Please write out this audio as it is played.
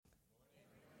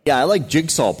Yeah, I like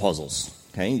jigsaw puzzles.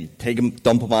 Okay, you take them,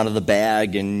 dump them out of the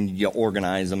bag, and you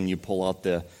organize them. You pull out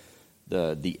the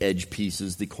edge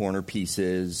pieces, the corner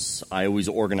pieces. I always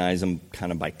organize them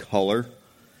kind of by color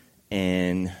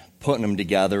and putting them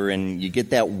together, and you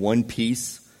get that one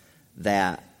piece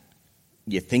that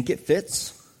you think it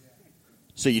fits.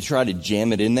 So you try to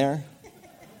jam it in there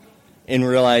and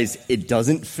realize it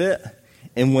doesn't fit.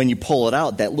 And when you pull it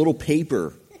out, that little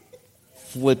paper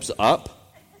flips up.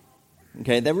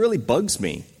 Okay, that really bugs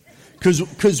me.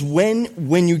 Because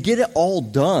when you get it all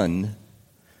done,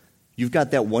 you've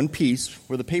got that one piece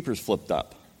where the paper's flipped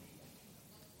up.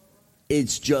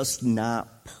 It's just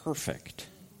not perfect.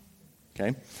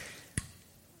 Okay?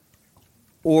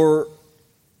 Or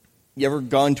you ever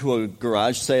gone to a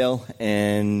garage sale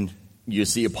and you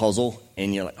see a puzzle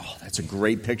and you're like, oh, that's a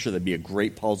great picture, that'd be a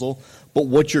great puzzle. But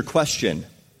what's your question?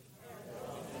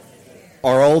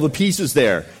 Are all the pieces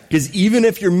there? Because even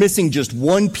if you're missing just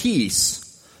one piece,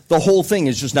 the whole thing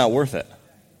is just not worth it.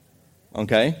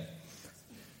 Okay?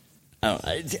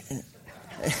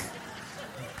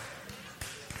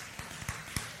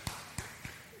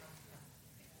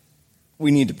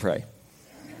 We need to pray.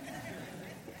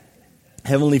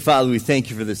 Heavenly Father, we thank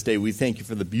you for this day. We thank you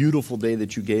for the beautiful day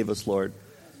that you gave us, Lord.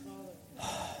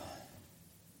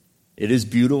 It is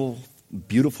beautiful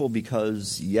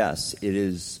because, yes, it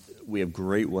is. We have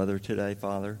great weather today,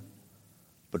 Father.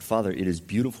 But, Father, it is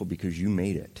beautiful because you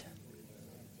made it.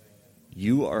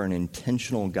 You are an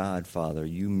intentional God, Father.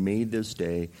 You made this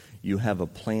day. You have a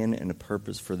plan and a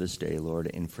purpose for this day, Lord,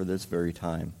 and for this very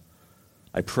time.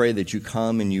 I pray that you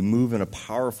come and you move in a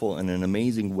powerful and an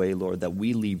amazing way, Lord, that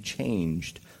we leave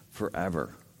changed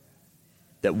forever.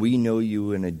 That we know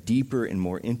you in a deeper and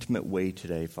more intimate way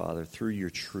today, Father, through your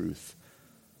truth.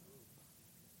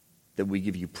 That we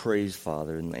give you praise,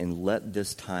 Father, and let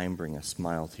this time bring a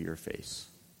smile to your face.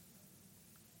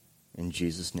 In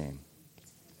Jesus' name,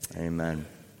 amen.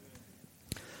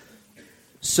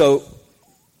 So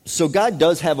God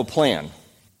does have a plan.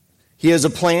 He has a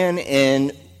plan,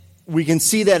 and we can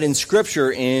see that in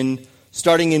Scripture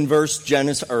starting in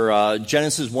Genesis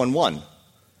 1:1. It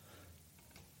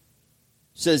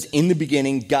says, in the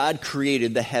beginning, God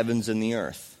created the heavens and the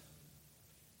earth.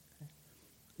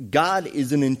 God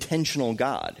is an intentional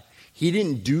God. He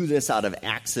didn't do this out of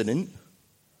accident.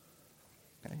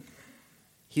 Okay?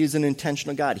 He is an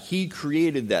intentional God. He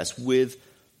created this with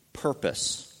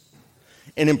purpose.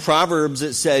 And in Proverbs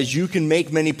it says, you can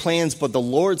make many plans, but the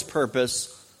Lord's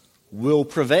purpose will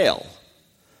prevail.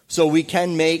 So we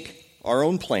can make our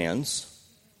own plans,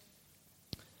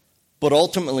 but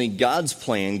ultimately God's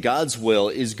plan, God's will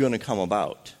is going to come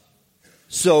about.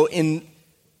 So in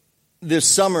this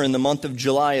summer, in the month of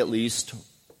July at least,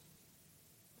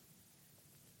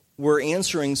 we're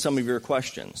answering some of your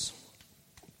questions.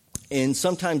 And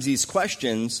sometimes these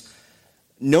questions,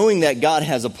 knowing that God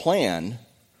has a plan,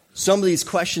 some of these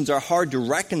questions are hard to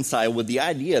reconcile with the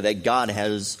idea that God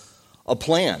has a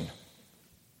plan.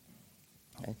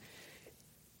 Okay?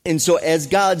 And so as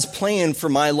God's plan for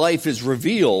my life is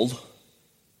revealed,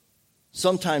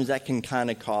 sometimes that can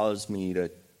kind of cause me to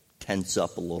tense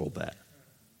up a little bit.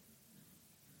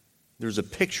 There's a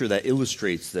picture that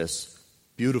illustrates this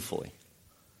beautifully.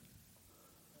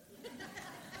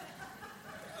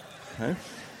 Okay?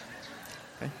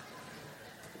 Okay.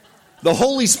 The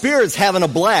Holy Spirit's having a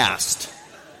blast.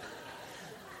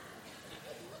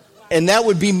 And that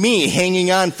would be me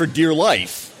hanging on for dear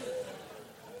life.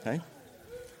 Okay?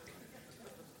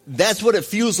 That's what it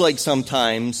feels like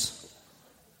sometimes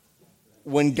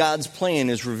when God's plan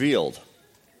is revealed.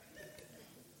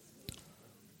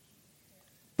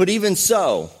 But even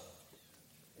so,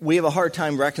 we have a hard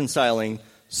time reconciling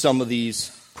some of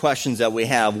these questions that we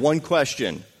have. One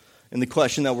question, and the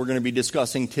question that we're going to be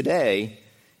discussing today,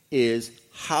 is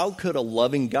how could a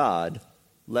loving God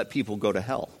let people go to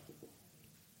hell?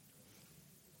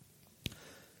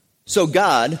 So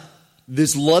God,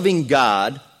 this loving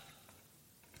God,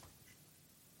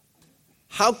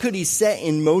 how could he set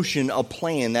in motion a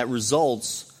plan that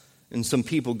results in some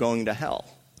people going to hell?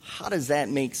 How does that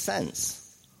make sense?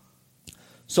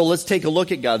 So let's take a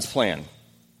look at God's plan.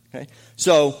 Okay?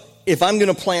 So if I'm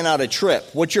going to plan out a trip,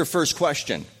 what's your first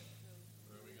question?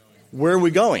 Where are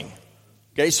we going?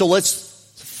 Okay, so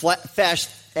let's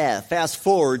fast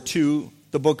forward to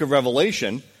the book of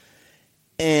Revelation.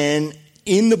 And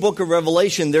in the book of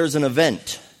Revelation, there's an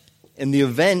event. And the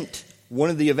event, one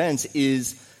of the events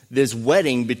is this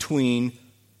wedding between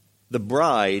the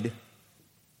bride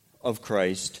of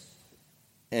Christ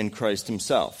and Christ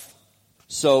himself.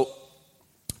 So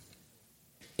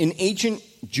in ancient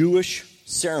Jewish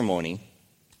ceremony,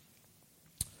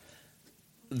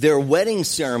 their wedding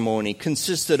ceremony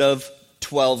consisted of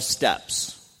 12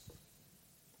 steps.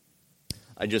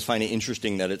 I just find it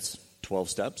interesting that it's 12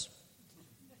 steps.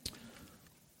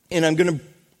 And I'm going to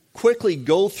quickly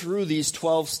go through these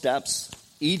 12 steps.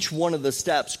 Each one of the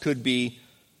steps could be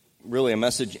really a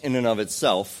message in and of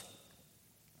itself.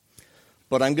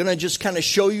 But I'm going to just kind of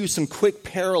show you some quick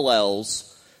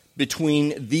parallels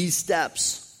between these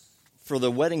steps for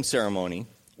the wedding ceremony,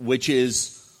 which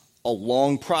is a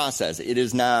long process. It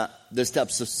is not the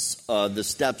steps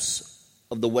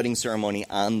of the wedding ceremony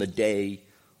on the day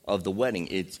of the wedding.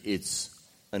 It's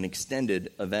an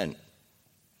extended event.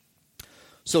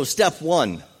 So step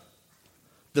 1,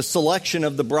 the selection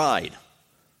of the bride.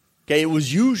 Okay, it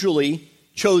was usually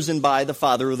chosen by the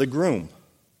father of the groom.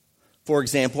 For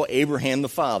example, Abraham the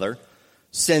father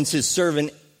sends his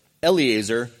servant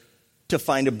Eliezer to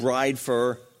find a bride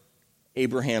for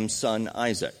Abraham's son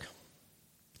Isaac.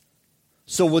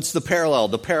 So what's the parallel?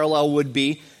 The parallel would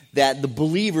be that the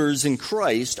believers in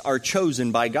Christ are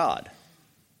chosen by God.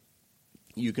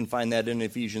 You can find that in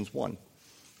Ephesians 1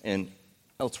 and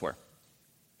elsewhere.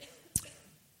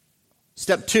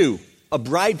 Step 2, a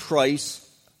bride price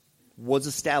was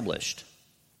established.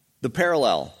 The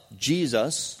parallel,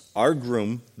 Jesus, our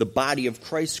groom, the body of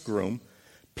Christ's groom,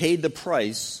 paid the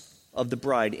price of the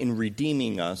bride in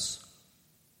redeeming us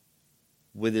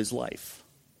with his life,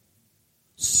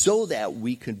 so that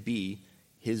we could be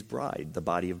his bride, the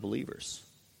body of believers.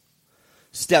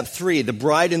 Step 3, the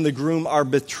bride and the groom are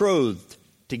betrothed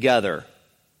together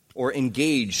or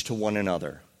engaged to one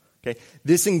another. Okay?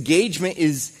 This engagement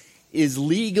is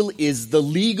the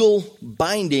legal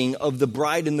binding of the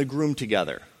bride and the groom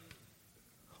together,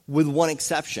 with one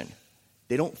exception.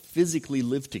 They don't physically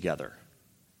live together.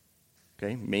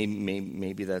 Okay?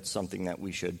 Maybe that's something that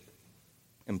we should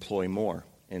employ more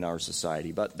in our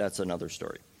society, but that's another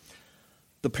story.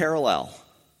 The parallel,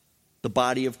 the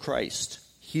body of Christ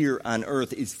here on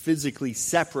earth is physically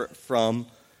separate from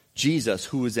Jesus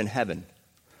who is in heaven.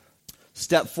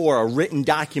 Step 4, a written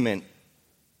document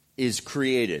is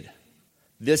created.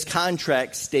 This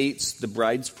contract states the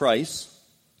bride's price,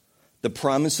 the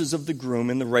promises of the groom,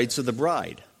 and the rights of the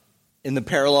bride. In the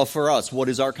parallel for us, what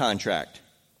is our contract?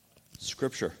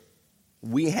 Scripture.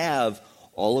 We have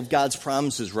all of God's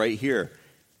promises right here.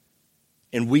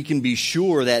 And we can be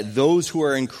sure that those who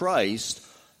are in Christ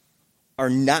are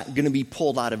not going to be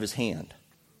pulled out of his hand.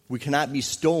 We cannot be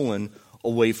stolen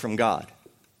away from God.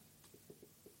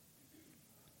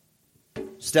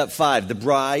 Step 5, the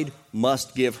bride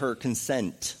must give her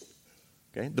consent.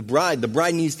 Okay? The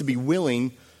bride needs to be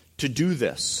willing to do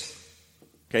this.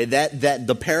 Okay? That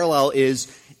the parallel is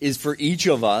for each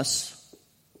of us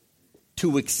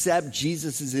to accept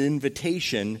Jesus'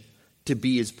 invitation to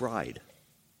be his bride.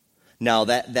 Now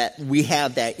that we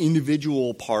have that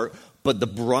individual part, but the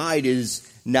bride is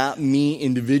not me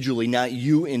individually, not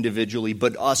you individually,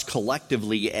 but us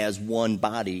collectively as one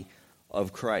body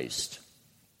of Christ.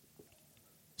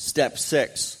 Step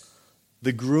 6,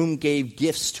 the groom gave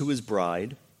gifts to his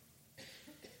bride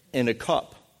and a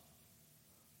cup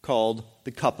called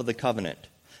the cup of the covenant.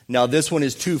 Now this one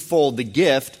is twofold. The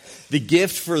gift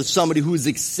for somebody who has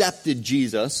accepted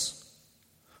Jesus,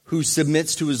 who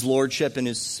submits to his lordship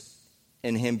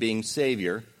and him being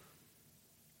Savior,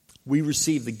 we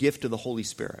receive the gift of the Holy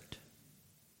Spirit.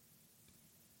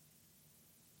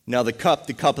 Now the cup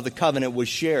of the covenant was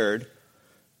shared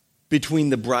between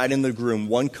the bride and the groom.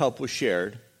 One cup was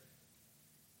shared,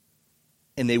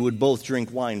 and they would both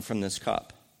drink wine from this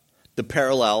cup. The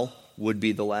parallel would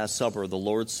be the Last Supper, the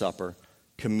Lord's Supper,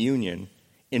 communion,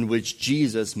 in which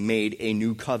Jesus made a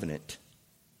new covenant.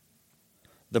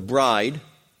 The bride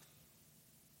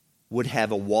would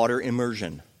have a water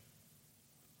immersion,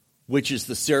 which is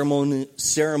the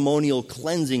ceremonial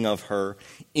cleansing of her,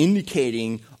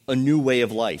 indicating a new way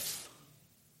of life.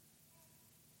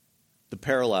 The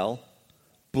parallel,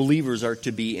 believers are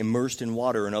to be immersed in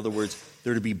water. In other words,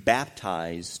 they're to be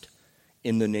baptized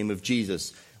in the name of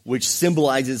Jesus, which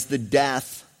symbolizes the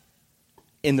death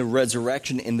and the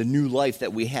resurrection and the new life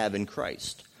that we have in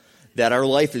Christ. That our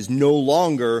life is no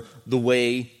longer the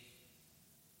way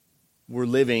we're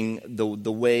living,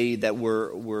 the way that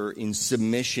we're in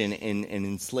submission and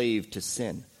enslaved to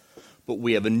sin. But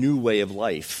we have a new way of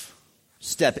life.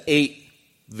 Step 8,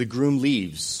 the groom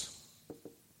leaves.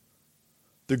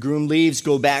 The groom leaves,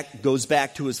 goes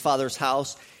back to his father's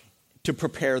house to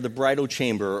prepare the bridal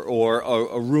chamber or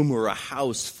a room or a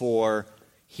house for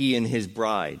he and his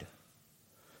bride.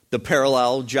 The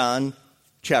parallel, John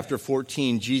chapter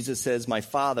 14, Jesus says, My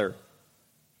Father's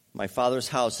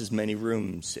house has many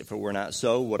rooms. If it were not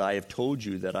so, would I have told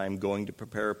you that I am going to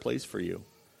prepare a place for you?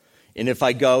 And if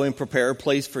I go and prepare a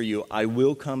place for you, I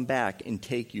will come back and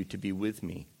take you to be with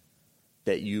me,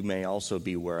 that you may also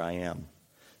be where I am.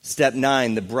 Step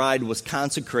 9, the bride was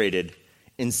consecrated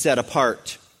and set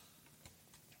apart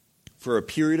for a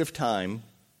period of time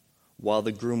while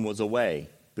the groom was away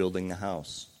building the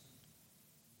house.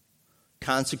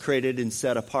 Consecrated and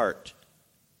set apart.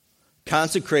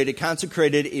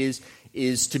 Consecrated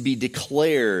is to be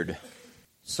declared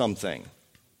something.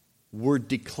 We're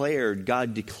declared,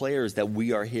 God declares that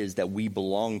we are His, that we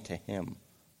belong to Him,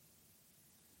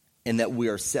 and that we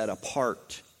are set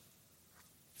apart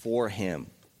for Him,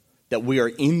 that we are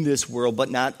in this world but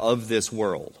not of this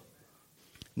world.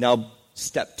 Now,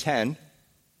 step 10,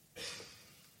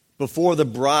 before the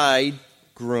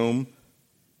bridegroom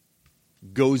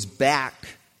goes back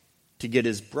to get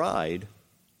his bride,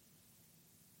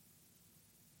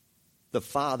 the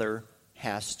father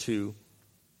has to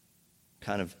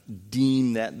kind of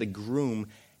deem that the groom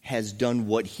has done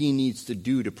what he needs to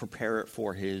do to prepare it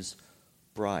for his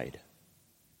bride.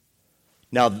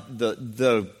 Now,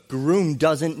 the groom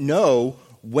doesn't know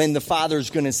when the father's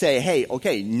going to say, hey,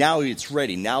 okay, now it's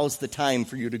ready. Now is the time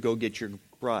for you to go get your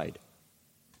bride.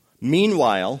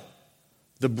 Meanwhile,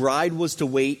 the bride was to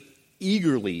wait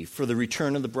eagerly for the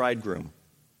return of the bridegroom,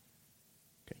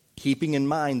 keeping in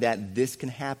mind that this can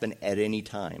happen at any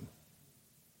time.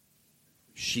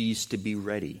 She's to be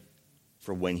ready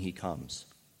for when he comes.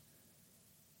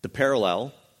 The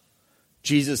parallel,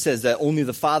 Jesus says that only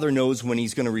the Father knows when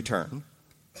he's going to return.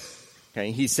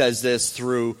 Okay, he says this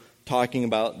through talking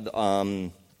about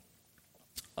the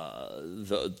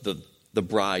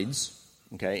brides,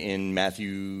 okay, in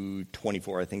Matthew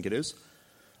 24, I think it is.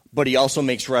 But he also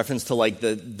makes reference to like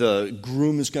the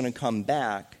groom is going to come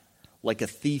back like a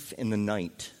thief in the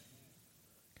night.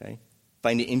 Okay?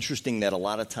 Find it interesting that a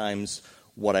lot of times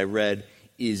what I read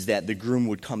is that the groom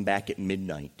would come back at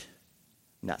midnight.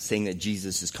 I'm not saying that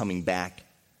Jesus is coming back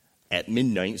at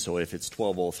midnight, so if it's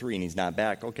 12:03 and he's not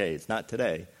back, okay, it's not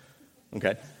today.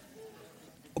 Okay?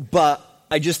 But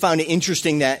I just found it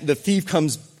interesting that the thief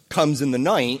comes in the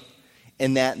night,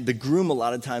 and that the groom a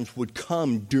lot of times would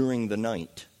come during the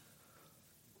night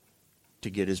to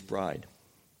get his bride.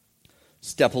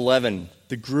 Step 11,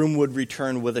 the groom would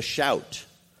return with a shout.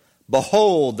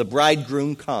 Behold, the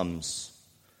bridegroom comes,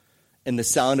 and the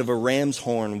sound of a ram's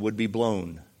horn would be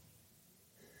blown.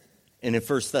 And in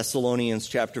 1 Thessalonians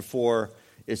chapter 4,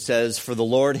 it says, for the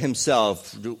Lord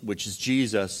himself, which is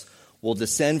Jesus, will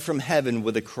descend from heaven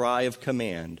with a cry of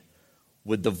command,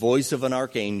 with the voice of an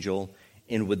archangel,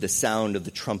 and with the sound of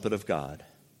the trumpet of God.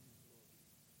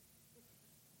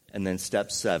 And then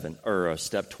step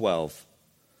 12.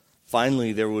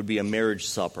 Finally, there would be a marriage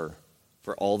supper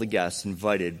for all the guests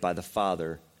invited by the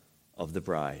father of the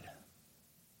bride.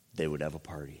 They would have a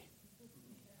party.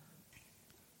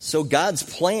 So God's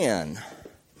plan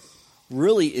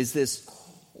really is this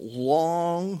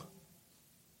long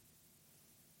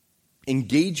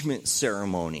engagement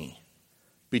ceremony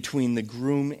between the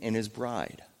groom and his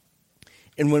bride.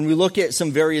 And when we look at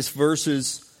some various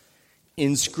verses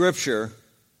in Scripture,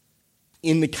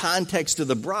 in the context of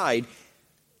the bride,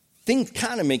 things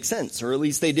kind of make sense, or at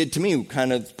least they did to me,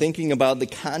 kind of thinking about the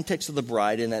context of the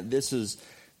bride and that this is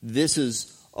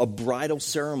a bridal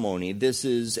ceremony. This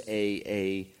is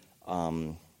a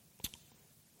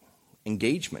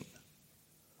engagement.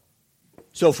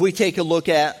 So if we take a look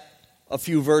at a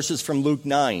few verses from Luke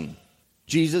 9,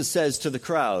 Jesus says to the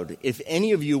crowd, if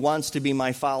any of you wants to be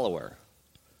my follower,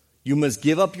 you must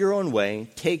give up your own way,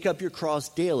 take up your cross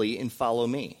daily, and follow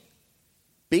me.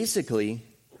 Basically,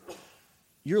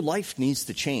 your life needs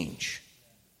to change.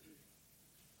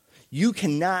 You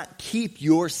cannot keep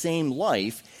your same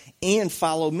life and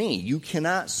follow me. You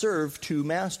cannot serve two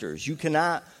masters. You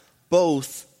cannot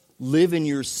both live in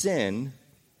your sin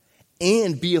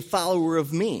and be a follower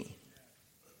of me.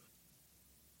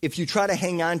 If you try to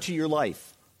hang on to your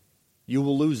life, you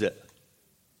will lose it.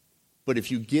 But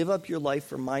if you give up your life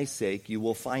for my sake, you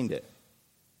will find it.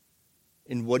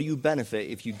 And what do you benefit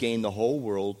if you gain the whole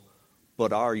world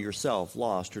but are yourself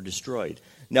lost or destroyed?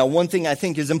 Now, one thing I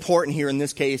think is important here in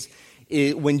this case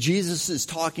is when Jesus is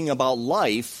talking about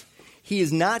life, he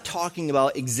is not talking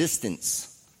about existence.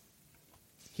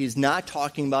 He is not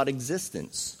talking about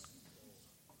existence.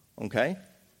 Okay?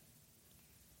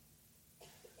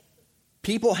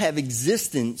 People have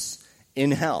existence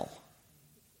in hell.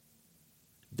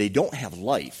 They don't have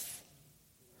life.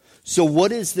 So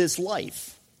what is this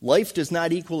life? Life does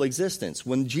not equal existence.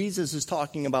 When Jesus is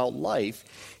talking about life,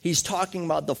 he's talking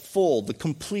about the full, the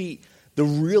complete, the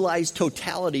realized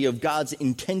totality of God's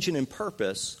intention and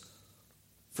purpose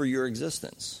for your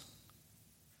existence.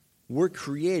 We're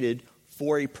created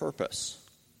for a purpose.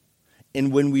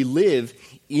 And when we live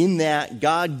in that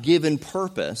God-given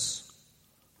purpose,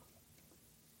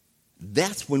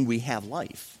 that's when we have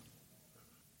life.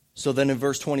 So then in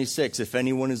verse 26, if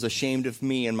anyone is ashamed of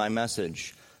me and my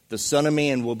message, the Son of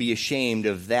Man will be ashamed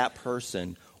of that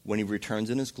person when he returns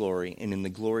in his glory and in the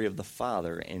glory of the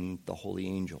Father and the holy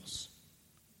angels.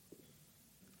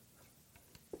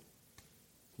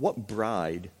 What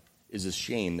bride is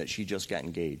ashamed that she just got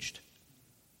engaged?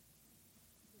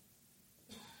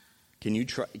 Can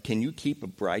you keep a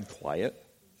bride quiet?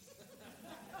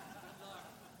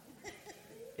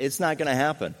 It's not going to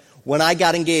happen. When I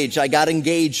got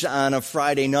engaged on a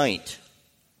Friday night.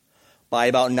 By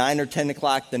about 9 or 10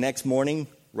 o'clock the next morning,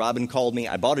 Robin called me.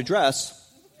 I bought a dress.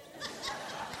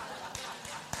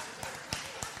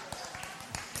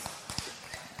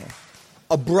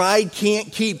 A bride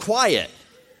can't keep quiet.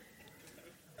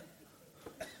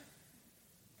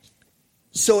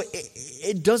 So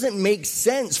it doesn't make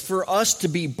sense for us to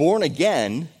be born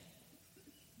again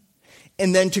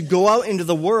and then to go out into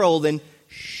the world and,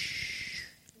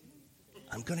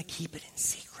 I'm going to keep it in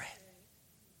secret.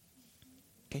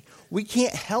 Okay? We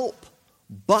can't help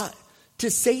but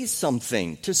to say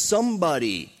something to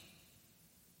somebody.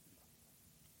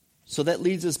 So that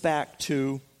leads us back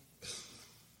to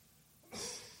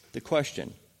the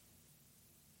question.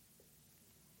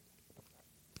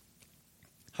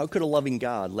 How could a loving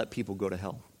God let people go to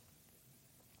hell?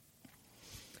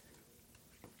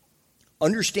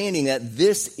 Understanding that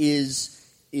this is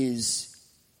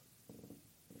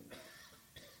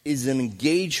an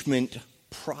engagement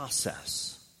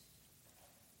process.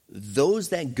 Those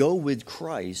that go with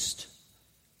Christ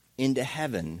into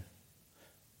heaven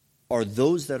are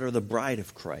those that are the bride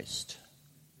of Christ.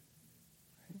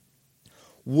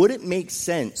 Would it make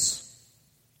sense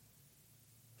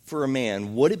for a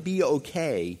man, would it be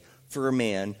okay for a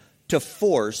man to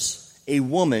force a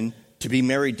woman to be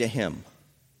married to him?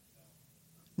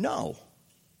 No.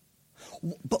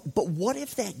 But what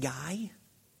if that guy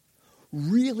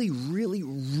really, really,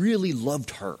 really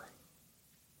loved her?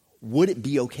 Would it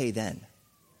be okay then?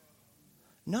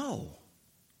 No.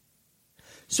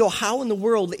 So how in the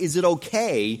world is it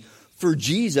okay for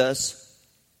Jesus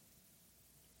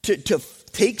to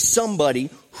take somebody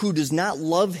who does not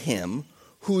love him,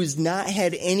 who has not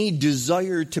had any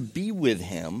desire to be with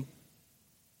him,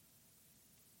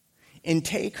 and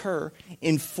take her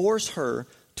and force her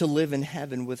to live in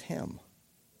heaven with him?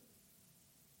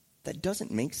 That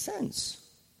doesn't make sense.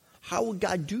 How would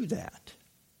God do that?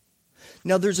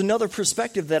 Now, there's another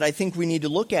perspective that I think we need to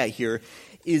look at here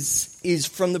is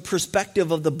from the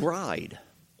perspective of the bride.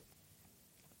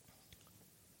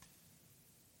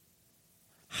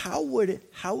 How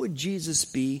would Jesus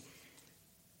be,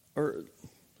 or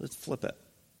let's flip it.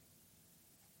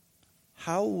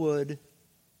 How would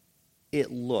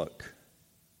it look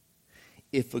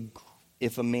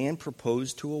if a man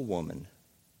proposed to a woman,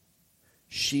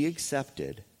 she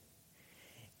accepted,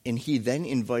 and he then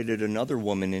invited another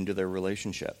woman into their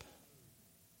relationship?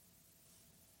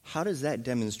 How does that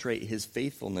demonstrate his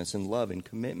faithfulness and love and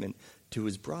commitment to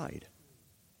his bride?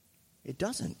 It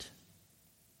doesn't.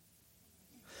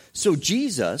 So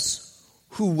Jesus,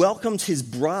 who welcomes his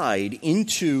bride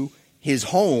into his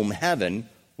home, heaven,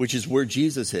 which is where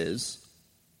Jesus is,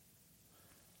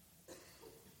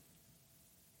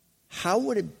 how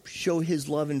would it show his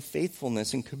love and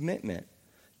faithfulness and commitment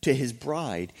to his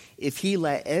bride if he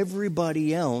let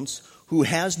everybody else who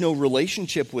has no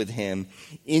relationship with him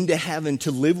into heaven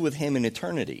to live with him in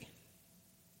eternity?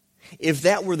 If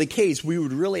that were the case, we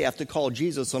would really have to call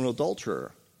Jesus an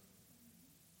adulterer.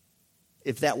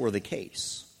 If that were the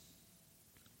case.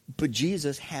 But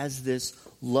Jesus has this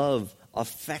love,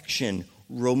 affection,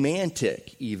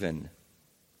 romantic even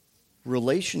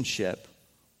relationship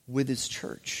with his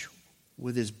church,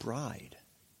 with his bride.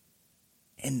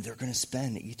 And they're going to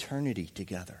spend eternity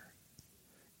together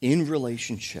in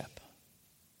relationship.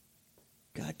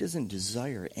 God doesn't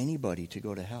desire anybody to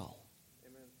go to hell.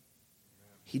 Amen.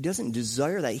 He doesn't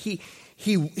desire that.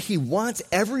 He wants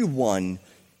everyone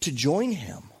to join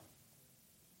him.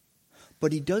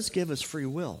 But he does give us free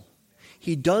will.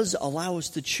 He does allow us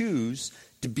to choose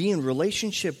to be in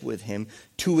relationship with him,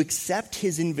 to accept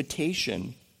his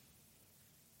invitation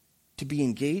to be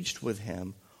engaged with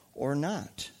him or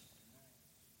not.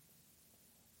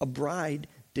 A bride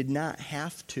did not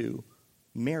have to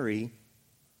marry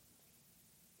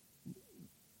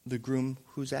the groom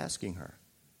who's asking her.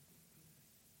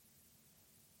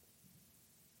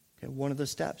 Okay, one of the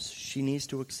steps, she needs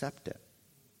to accept it.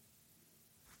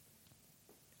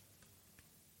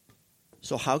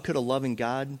 So how could a loving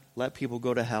God let people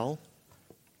go to hell?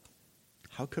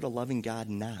 How could a loving God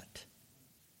not?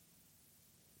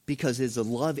 Because his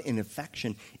love and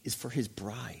affection is for his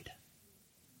bride.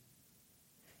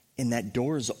 And that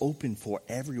door is open for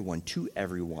everyone, to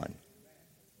everyone.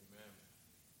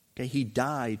 Okay, he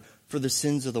died for the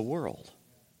sins of the world.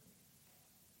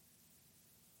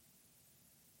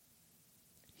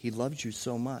 He loves you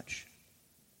so much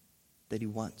that he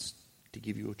wants to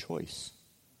give you a choice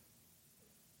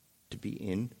to be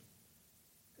in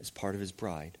as part of his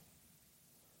bride.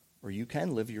 Or you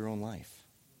can live your own life.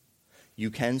 You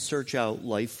can search out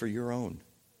life for your own.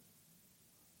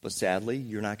 But sadly,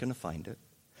 you're not going to find it.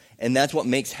 And that's what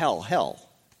makes hell hell.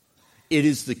 It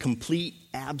is the complete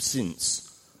absence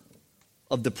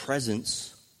of the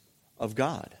presence of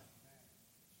God.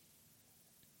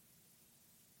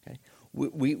 Okay?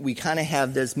 We kind of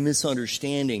have this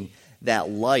misunderstanding that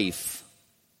life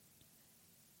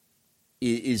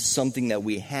is something that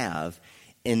we have,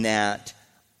 and that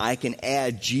I can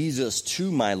add Jesus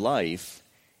to my life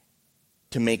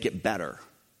to make it better.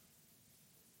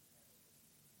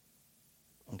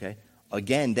 Okay?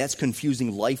 Again, that's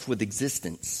confusing life with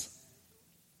existence.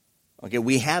 Okay,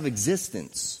 we have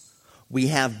existence. We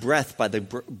have breath by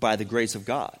the grace of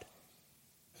God.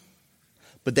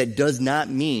 But that does not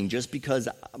mean, just because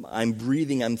I'm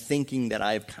breathing, I'm thinking, that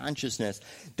I have consciousness,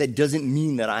 that doesn't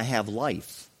mean that I have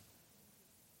life.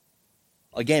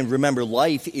 Again, remember,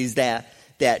 life is that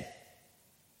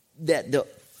the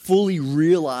fully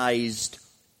realized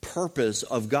purpose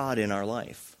of God in our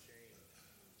life.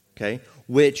 Okay?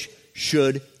 Which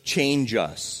should change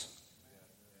us.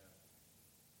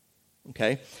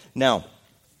 Okay? Now,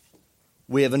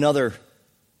 we have another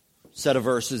set of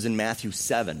verses in Matthew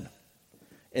 7.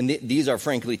 And these are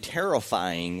frankly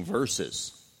terrifying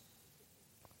verses.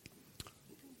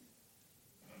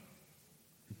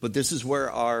 But this is where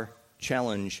our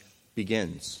challenge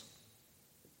begins.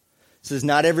 It says,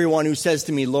 "Not everyone who says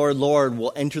to me, 'Lord, Lord,'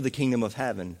 will enter the kingdom of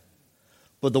heaven,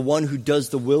 but the one who does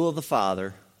the will of the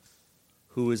Father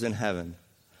who is in heaven.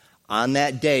 On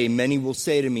that day, many will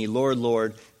say to me, 'Lord,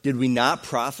 Lord, did we not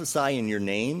prophesy in your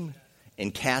name,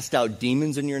 and cast out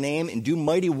demons in your name, and do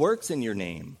mighty works in your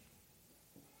name?'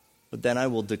 But then I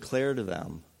will declare to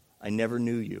them, 'I never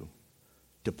knew you.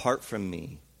 Depart from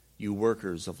me, you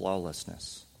workers of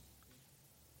lawlessness.'"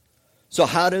 So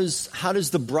how does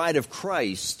the bride of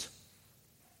Christ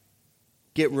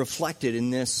get reflected in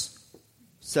this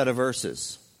set of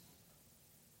verses?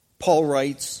 Paul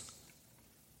writes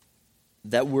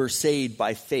that we're saved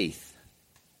by faith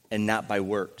and not by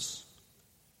works.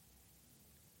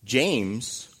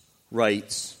 James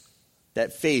writes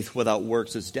that faith without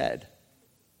works is dead.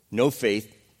 No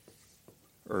faith,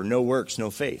 or no works, no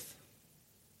faith.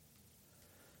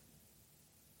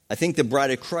 I think the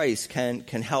bride of Christ can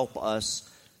help us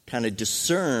kind of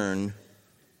discern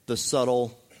the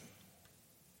subtle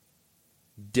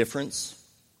difference.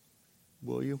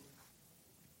 Will you?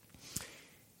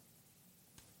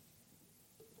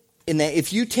 In that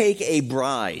if you take a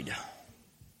bride,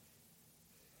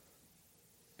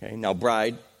 okay, now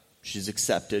bride, she's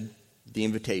accepted the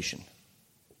invitation.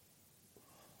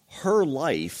 Her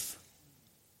life,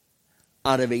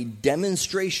 out of a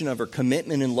demonstration of her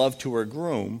commitment and love to her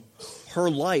groom, her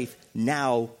life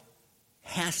now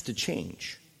has to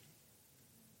change.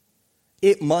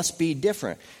 It must be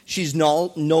different. She's no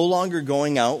longer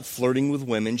going out flirting with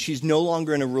women. She's no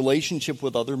longer in a relationship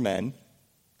with other men.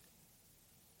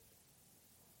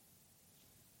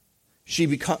 She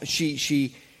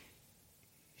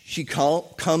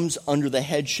comes under the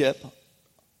headship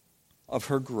of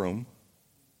her groom.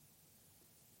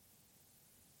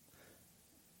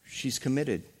 She's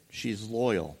committed. She's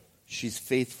loyal. She's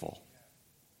faithful.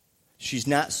 She's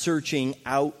not searching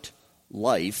out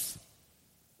life.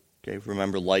 Okay,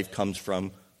 remember, life comes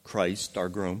from Christ, our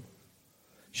groom.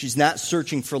 She's not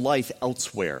searching for life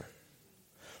elsewhere.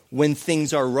 When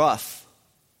things are rough,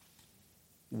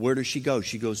 where does she go?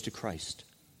 She goes to Christ.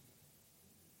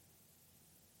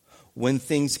 When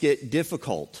things get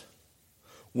difficult,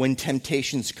 when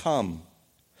temptations come,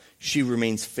 she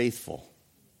remains faithful.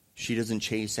 She doesn't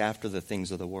chase after the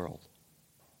things of the world.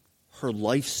 Her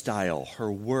lifestyle,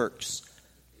 her works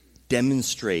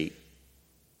demonstrate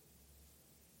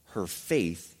her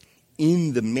faith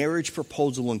in the marriage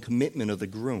proposal and commitment of the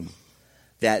groom,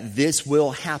 that this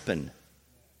will happen,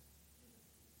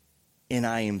 and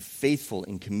I am faithful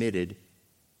and committed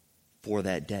for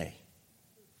that day,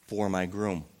 for my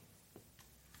groom.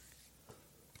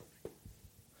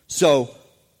 So,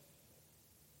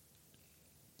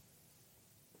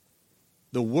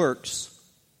 the works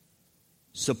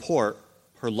support,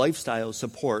 her lifestyle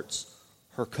supports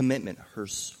her commitment,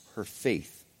 her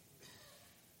faith.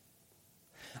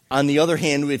 On the other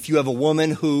hand, if you have a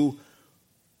woman who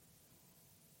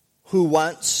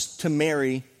wants to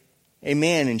marry a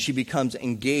man and she becomes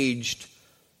engaged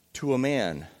to a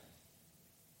man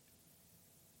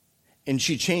and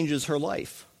she changes her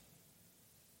life,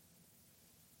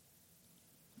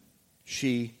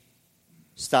 she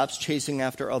stops chasing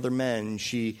after other men,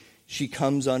 she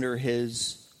comes under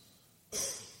his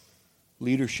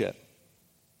leadership.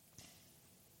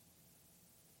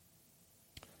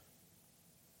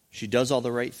 She does all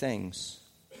the right things.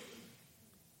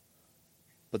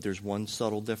 But there's one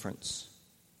subtle difference.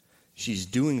 She's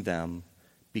doing them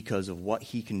because of what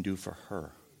he can do for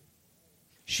her.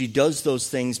 She does those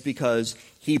things because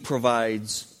he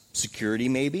provides security,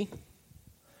 maybe.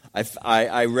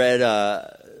 I read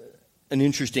an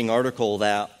interesting article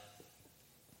that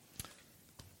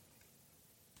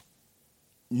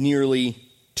nearly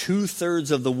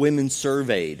 2/3 of the women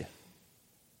surveyed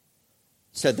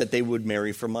said that they would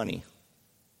marry for money.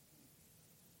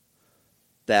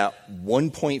 That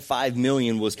 1.5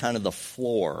 million was kind of the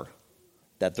floor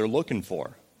that they're looking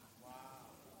for.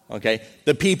 Okay?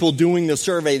 The people doing the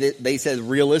survey, they said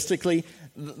realistically,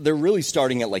 they're really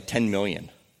starting at like 10 million.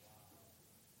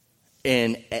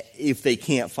 And if they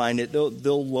can't find it,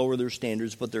 they'll lower their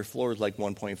standards, but their floor is like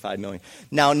 1.5 million.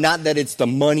 Now, not that it's the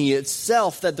money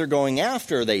itself that they're going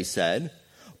after, they said,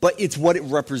 but it's what it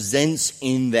represents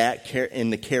in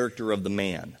the character of the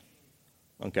man.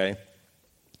 Okay?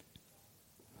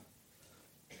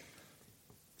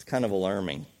 It's kind of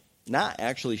alarming. Not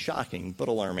actually shocking, but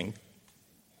alarming.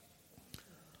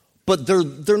 But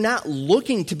they're not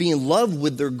looking to be in love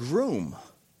with their groom.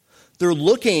 They're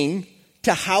looking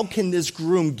to how can this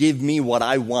groom give me what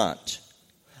I want.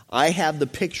 I have the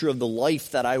picture of the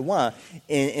life that I want,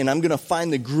 and I'm going to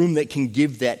find the groom that can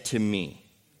give that to me.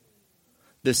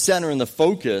 The center and the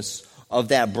focus of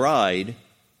that bride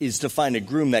is to find a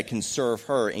groom that can serve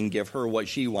her and give her what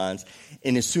she wants.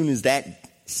 And as soon as that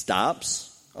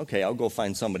stops, okay, I'll go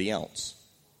find somebody else.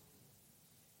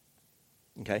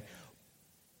 Okay?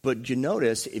 But you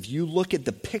notice, if you look at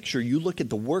the picture, you look at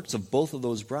the works of both of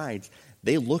those brides,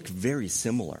 they look very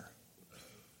similar.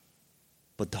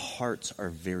 But the hearts are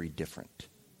very different.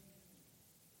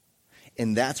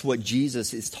 And that's what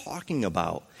Jesus is talking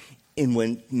about. And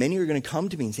when many are going to come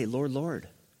to me and say, Lord, Lord,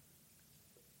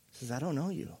 he says, I don't know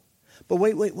you. But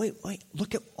wait.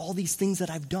 Look at all these things that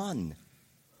I've done.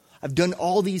 I've done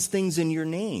all these things in your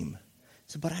name.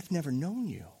 He said, but I've never known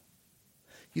you.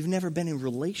 You've never been in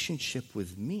relationship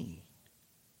with me.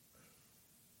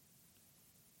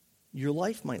 Your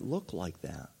life might look like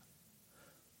that.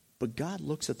 But God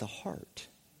looks at the heart.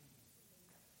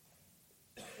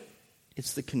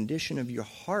 It's the condition of your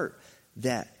heart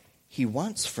that he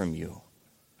wants from you,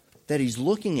 that he's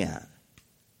looking at.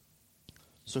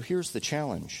 So here's the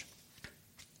challenge.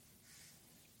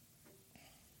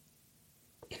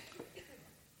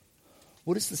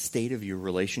 What is the state of your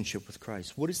relationship with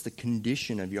Christ? What is the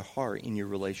condition of your heart in your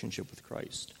relationship with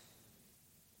Christ?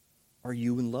 Are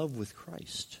you in love with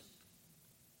Christ?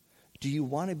 Do you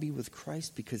want to be with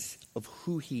Christ because of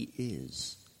who he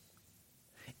is?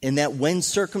 And that when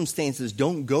circumstances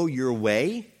don't go your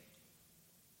way,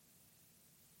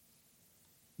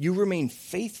 you remain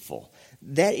faithful.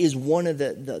 That is one of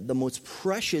the most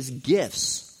precious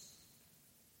gifts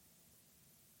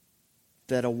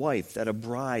that a wife, that a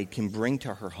bride can bring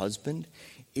to her husband,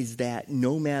 is that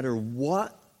no matter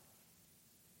what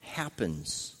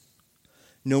happens,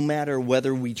 no matter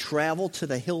whether we travel to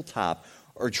the hilltop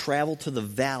or travel to the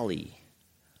valley,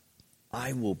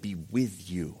 I will be with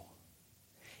you.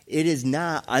 It is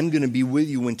not, I'm going to be with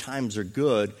you when times are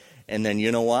good, and then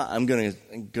you know what? I'm going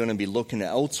to be looking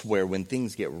elsewhere when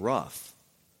things get rough.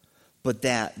 But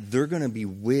that they're going to be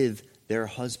with their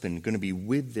husband, going to be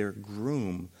with their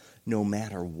groom no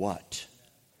matter what.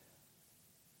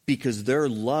 Because their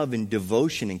love and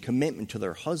devotion and commitment to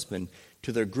their husband,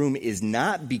 to their groom, is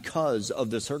not because of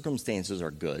the circumstances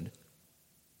are good,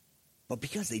 but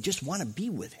because they just want to be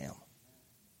with him.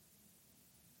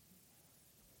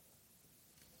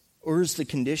 Or is the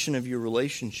condition of your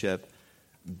relationship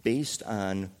based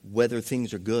on whether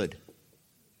things are good?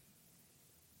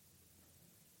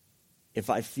 If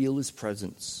I feel his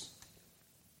presence,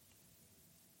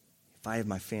 if I have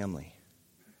my family,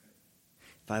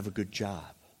 if I have a good job,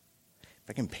 if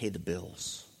I can pay the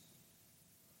bills.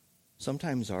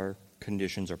 Sometimes our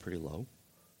conditions are pretty low.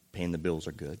 Paying the bills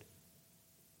are good.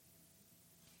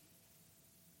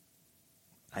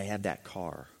 I have that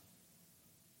car.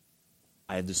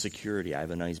 I have the security. I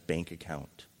have a nice bank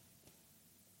account.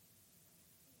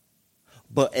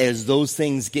 But as those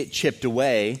things get chipped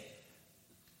away,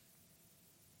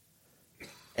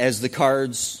 As the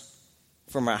cards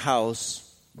from our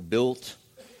house built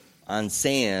on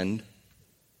sand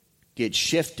get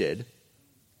shifted,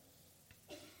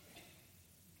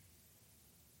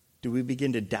 do we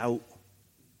begin to doubt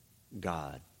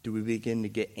God? Do we begin to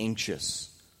get anxious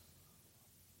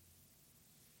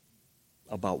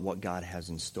about what God has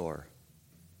in store?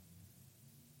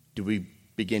 Do we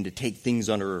begin to take things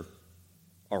under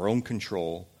our own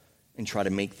control and try to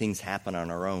make things happen on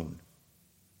our own?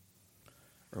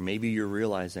 Or maybe you're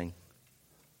realizing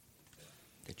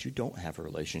that you don't have a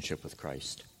relationship with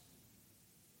Christ.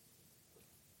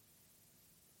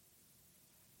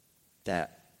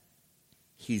 That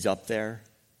He's up there.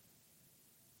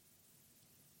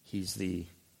 He's the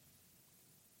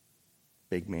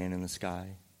big man in the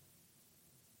sky.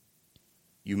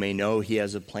 You may know He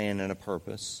has a plan and a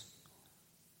purpose.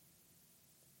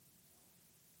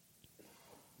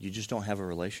 You just don't have a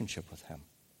relationship with Him.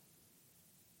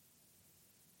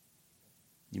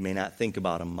 You may not think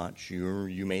about Him much.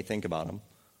 You may think about Him.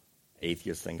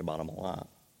 Atheists think about Him a lot.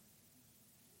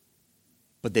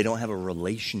 But they don't have a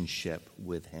relationship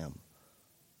with Him.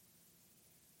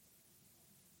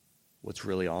 What's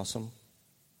really awesome?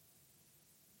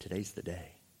 Today's the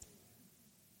day.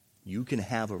 You can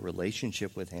have a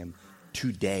relationship with Him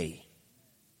today.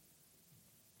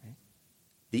 Right?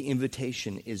 The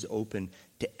invitation is open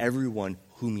to everyone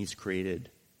whom He's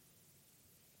created.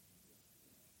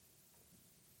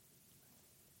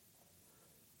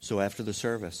 So after the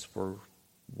service,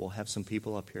 we'll have some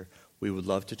people up here. We would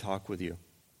love to talk with you.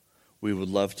 We would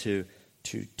love to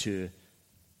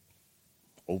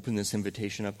open this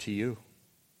invitation up to you.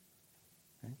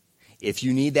 Right? If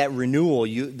you need that renewal,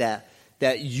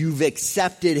 that you've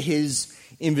accepted His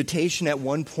invitation at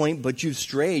one point, but you've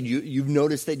strayed. You've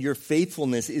noticed that your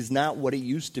faithfulness is not what it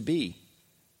used to be.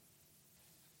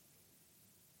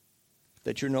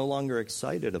 That you're no longer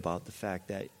excited about the fact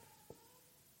that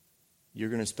you're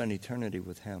going to spend eternity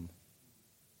with Him.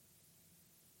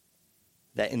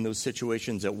 That in those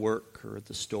situations at work or at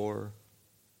the store,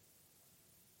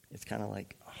 it's kind of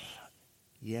like,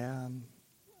 yeah,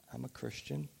 I'm a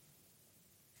Christian,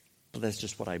 but that's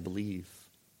just what I believe.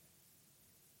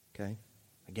 Okay?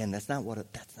 Again, that's not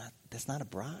a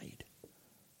bride.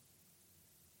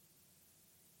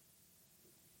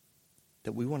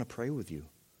 That we want to pray with you.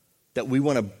 That we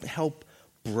want to help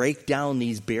break down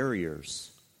these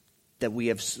barriers. That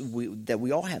we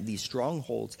all have these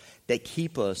strongholds that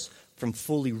keep us from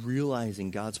fully realizing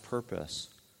God's purpose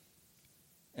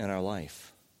in our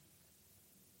life.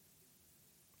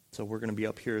 So we're going to be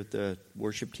up here. The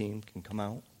worship team can come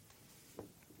out.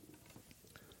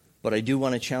 But I do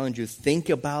want to challenge you. Think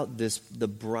about this, the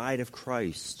bride of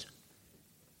Christ,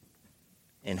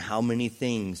 and how many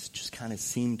things just kind of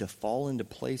seem to fall into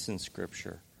place in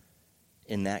Scripture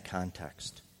in that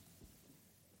context.